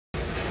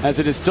as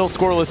it is still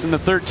scoreless in the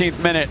 13th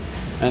minute.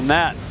 And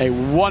that, a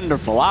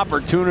wonderful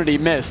opportunity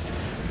missed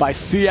by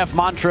CF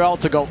Montreal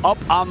to go up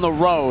on the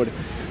road.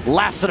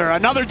 Lassiter,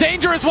 another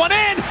dangerous one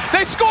in.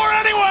 They score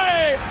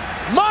anyway.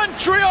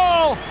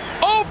 Montreal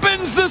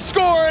opens the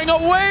scoring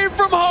away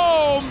from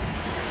home.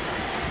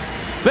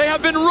 They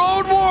have been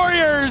road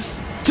warriors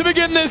to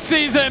begin this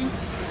season.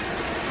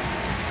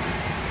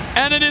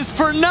 And it is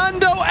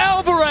Fernando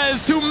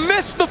Álvarez who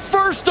missed the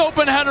first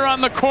open header on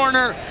the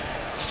corner,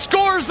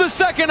 scores the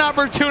second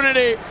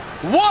opportunity.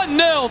 1-0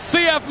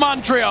 CF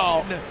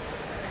Montreal.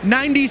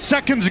 90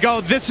 seconds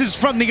ago, this is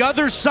from the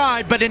other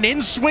side, but an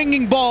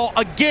in-swinging ball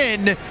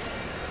again.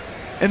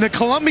 And the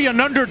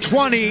Colombian under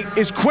 20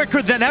 is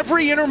quicker than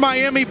every Inter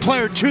Miami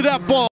player to that ball.